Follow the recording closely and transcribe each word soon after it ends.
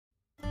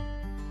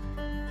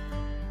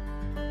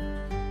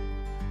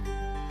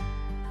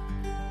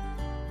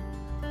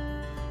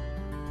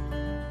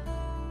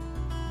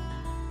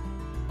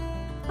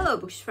Hello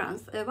Bookish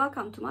friends,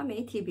 welcome to my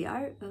May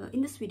TBR.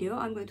 In this video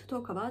I'm going to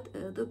talk about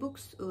the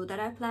books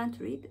that I plan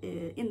to read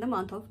in the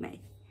month of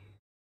May.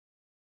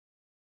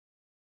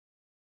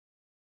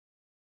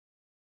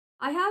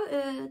 I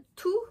have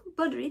two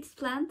buddy reads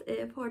planned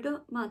for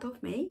the month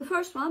of May. The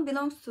first one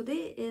belongs to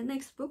the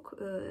next book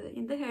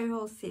in the Harry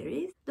Hole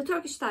series. The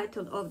Turkish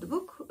title of the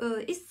book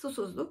is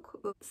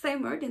Susuzluk,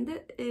 same word in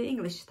the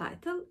English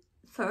title,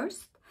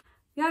 thirst.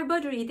 We are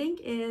buddy reading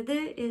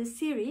the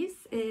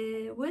series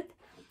with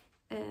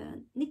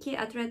Nikki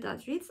at Red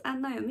Dot Reads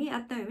and Naomi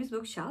at Naomi's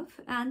Bookshelf,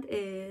 and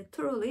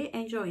truly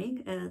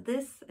enjoying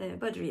this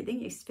buddy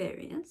reading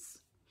experience.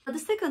 The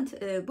second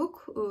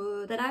book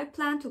that I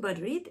plan to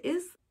buddy read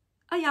is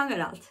a young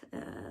adult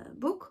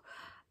book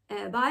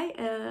by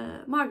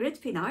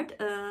Margaret, Pinard,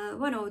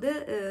 one of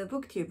the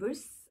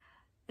booktubers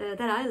that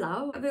I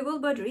love. We will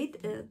buddy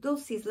read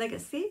Dulci's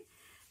Legacy.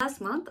 Last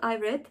month I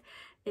read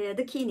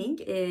The Keening,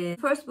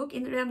 first book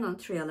in the Remnant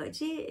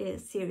Trilogy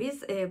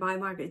series by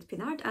Margaret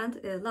Pinard,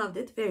 and loved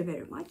it very,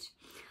 very much.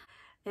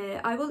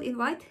 I will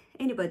invite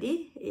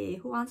anybody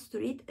who wants to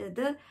read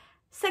the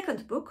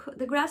second book,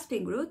 The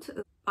Grasping Root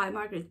by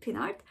Margaret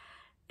Pinard,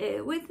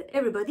 with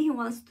everybody who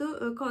wants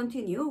to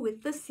continue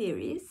with the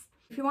series.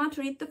 If you want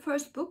to read the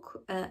first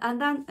book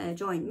and then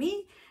join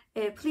me,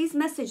 please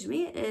message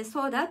me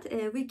so that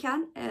we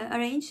can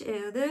arrange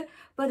the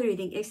buddy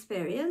reading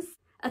experience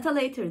at a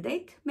later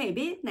date,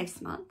 maybe next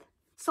month.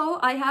 So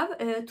I have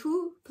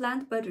two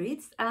planned buddy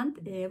reads and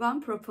one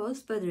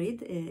proposed buddy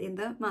read in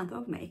the month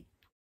of May.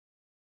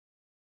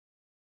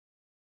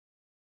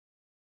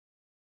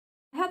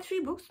 I have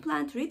three books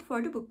planned to read for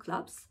the book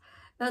clubs.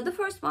 The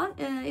first one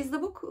is the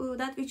book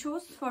that we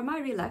chose for my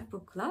real life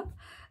book club,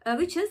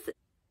 which is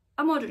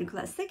a modern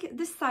classic,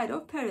 This Side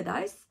of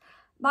Paradise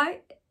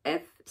by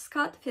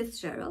F.Scott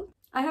Fitzgerald.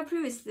 I have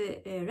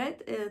previously read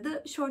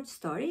the short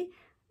story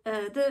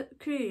The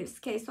Curious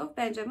Case of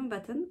Benjamin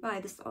Button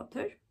by this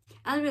author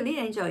and really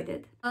enjoyed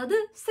it.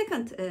 The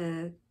second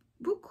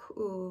book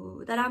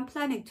that I'm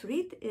planning to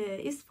read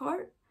is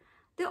for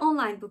the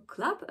online book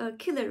club,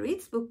 Killer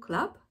Reads Book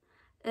Club,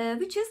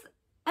 which is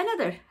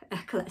another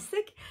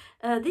classic,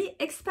 The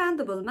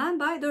Expendable Man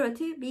by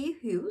Dorothy B.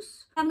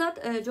 Hughes. I have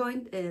not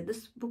joined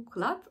this book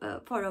club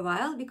for a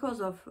while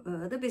because of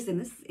the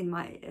busyness in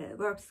my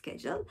work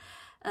schedule.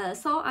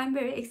 So I'm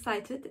very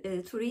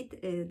excited to read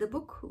the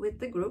book with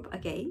the group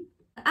again.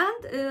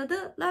 And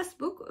the last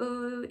book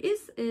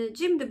is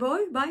Jim the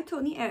Boy by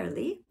Tony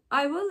Early.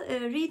 I will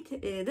read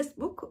this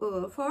book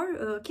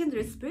for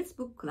Kindred Spirits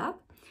Book Club.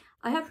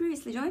 I have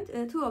previously joined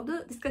two of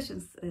the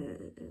discussions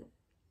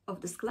of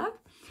this club,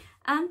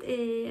 and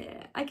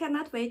I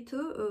cannot wait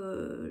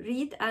to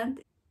read and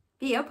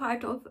be a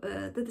part of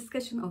the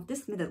discussion of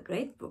this middle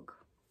grade book.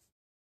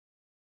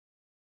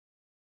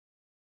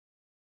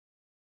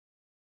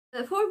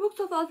 For books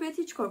of Alfred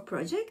Hitchcock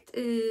project,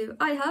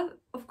 I have,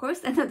 of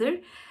course, another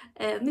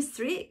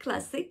mystery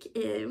classic,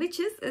 which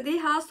is The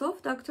House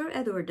of Dr.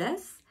 Edward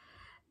S.,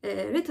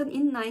 written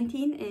in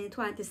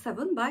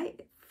 1927 by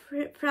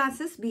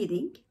Francis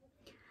Beeding.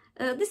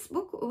 This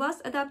book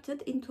was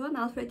adapted into an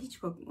Alfred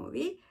Hitchcock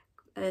movie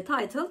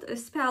titled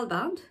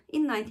Spellbound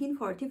in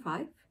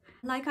 1945.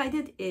 Like I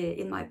did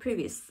in my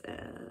previous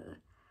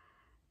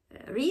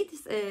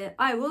reads,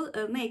 I will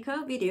make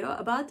a video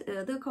about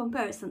the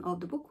comparison of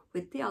the book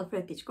with the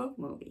Alfred Hitchcock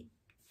movie.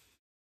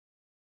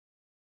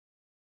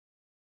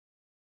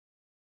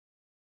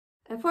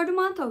 For the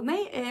month of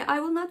May, I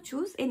will not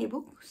choose any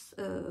books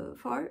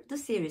for the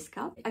series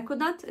club. I could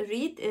not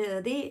read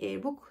the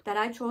book that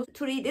I chose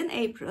to read in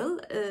April,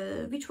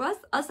 which was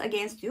Us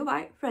Against You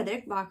by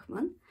Fredrick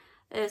Backman.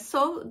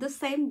 So the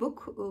same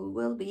book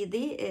will be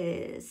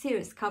the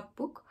series cup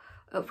book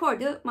for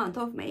the month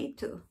of May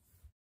too.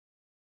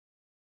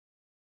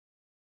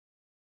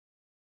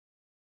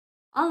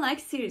 Unlike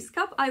series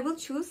cup, I will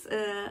choose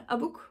a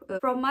book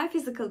from my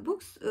physical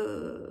books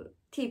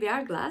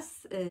TBR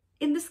glass.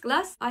 In this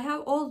glass, I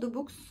have all the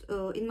books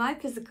in my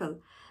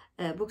physical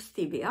books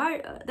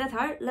TBR that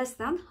are less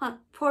than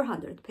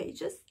 400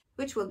 pages,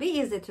 which will be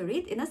easy to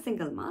read in a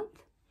single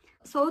month.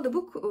 So the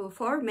book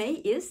for May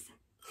is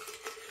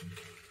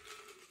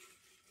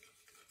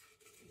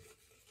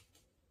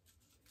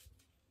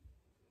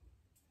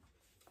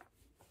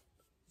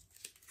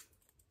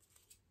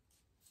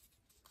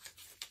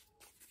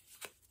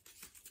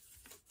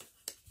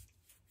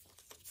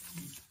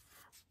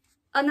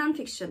a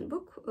non-fiction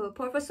book,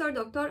 Professor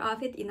Dr.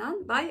 Afet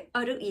İnan by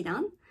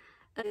İnan.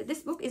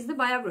 This book is the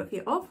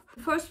biography of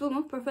the first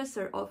woman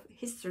professor of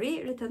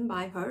history, written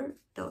by her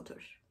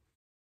daughter.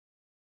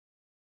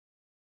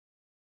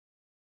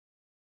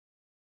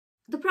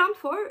 The prompt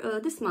for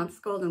this month's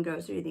Golden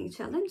Girls Reading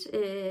Challenge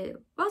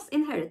was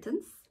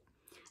inheritance.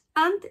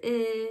 And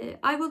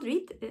I will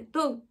read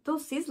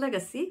Dulci's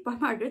Legacy by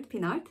Margaret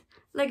Pinard.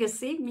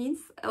 Legacy means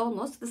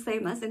almost the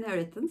same as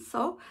inheritance,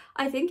 so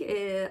I think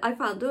I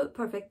found the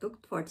perfect book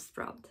for this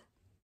prompt.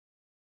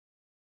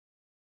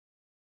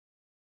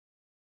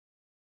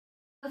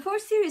 For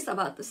series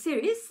about the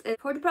series,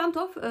 for the prompt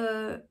of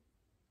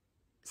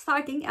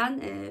starting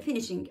and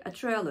finishing a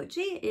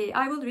trilogy,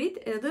 I will read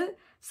the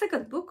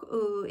second book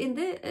in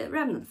the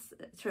Remnants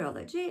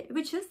trilogy,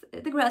 which is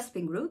The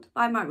Grasping Root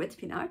by Margaret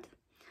Pinard.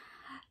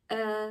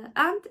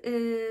 And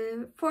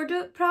for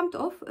the prompt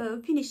of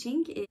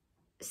finishing a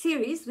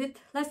series with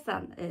less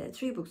than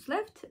 3 books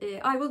left,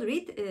 I will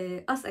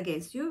read Us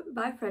Against You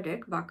by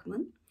Fredrick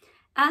Backman.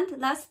 And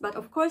last but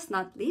of course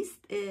not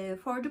least,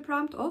 for the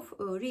prompt of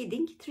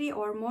reading 3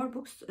 or more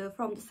books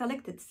from the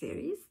selected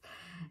series,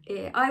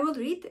 I will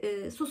read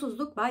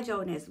Susuzluk by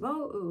Jo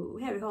Nesbo.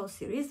 Harry Hole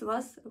series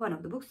was one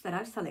of the books that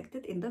I've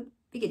selected in the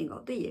beginning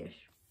of the year.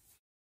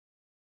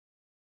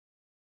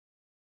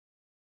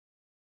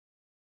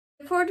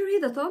 For the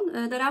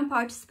readathon that I'm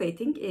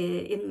participating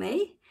in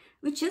May,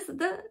 which is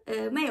the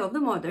May of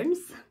the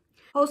Moderns,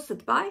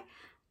 hosted by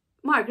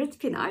Margaret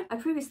Pinard. I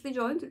previously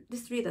joined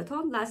this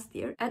readathon last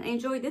year and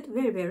enjoyed it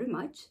very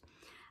much.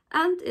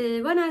 And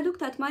when I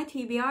looked at my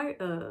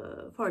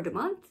TBR for the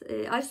month,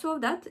 I saw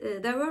that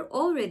there were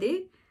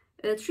already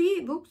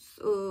 3 books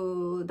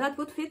that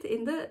would fit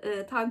in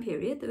the time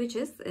period, which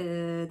is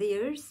the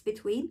years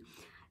between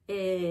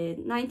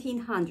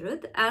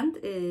 1900 and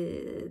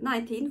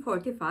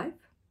 1945.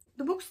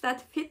 The books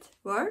that fit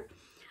were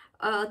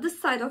This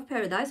Side of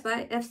Paradise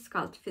by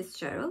F.Scott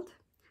Fitzgerald,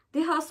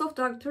 The House of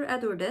Dr.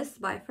 Edwardes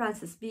by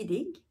Francis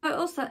Beeding. I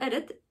also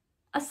added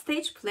a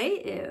stage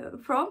play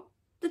from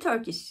the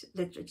Turkish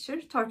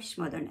literature, Turkish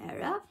modern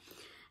era,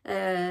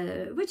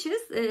 which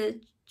is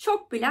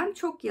Çok Bilen,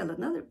 Çok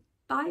Yanılır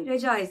by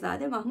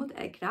Recaizade Mahmut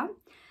Ekrem.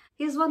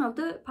 He is one of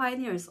the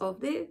pioneers of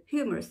the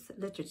humorous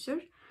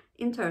literature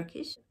in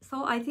Turkish,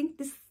 so I think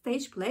this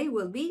stage play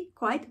will be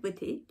quite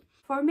witty.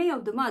 For May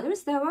of the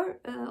Mothers, there were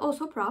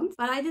also prompts,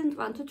 but I didn't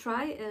want to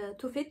try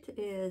to fit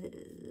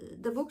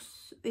the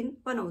books in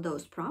one of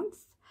those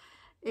prompts.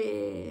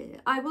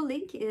 I will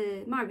link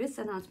Margaret's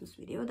announcements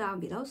video down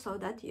below so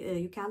that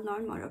you can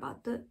learn more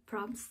about the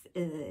prompts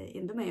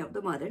in the May of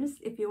the Moderns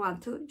if you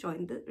want to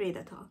join the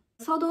readathon.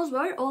 So those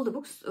were all the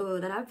books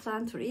that I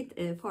plan to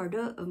read for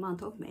the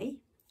month of May.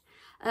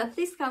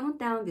 Please comment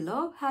down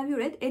below, have you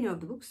read any of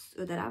the books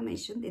that I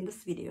mentioned in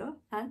this video?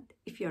 And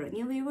if you're a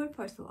new viewer,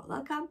 first of all,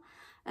 welcome.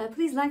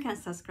 Please like and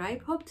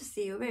subscribe. Hope to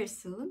see you very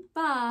soon.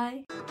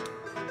 Bye!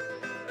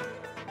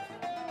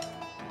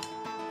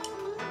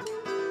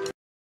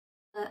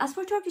 As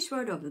for Turkish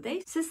word of the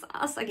day, since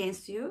Us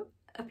Against You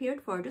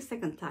appeared for the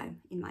second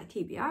time in my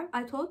TBR,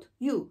 I thought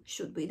you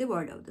should be the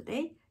word of the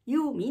day.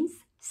 You means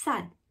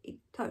sen in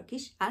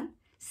Turkish and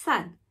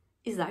sen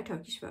is our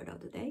Turkish word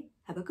of the day.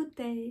 Have a good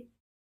day.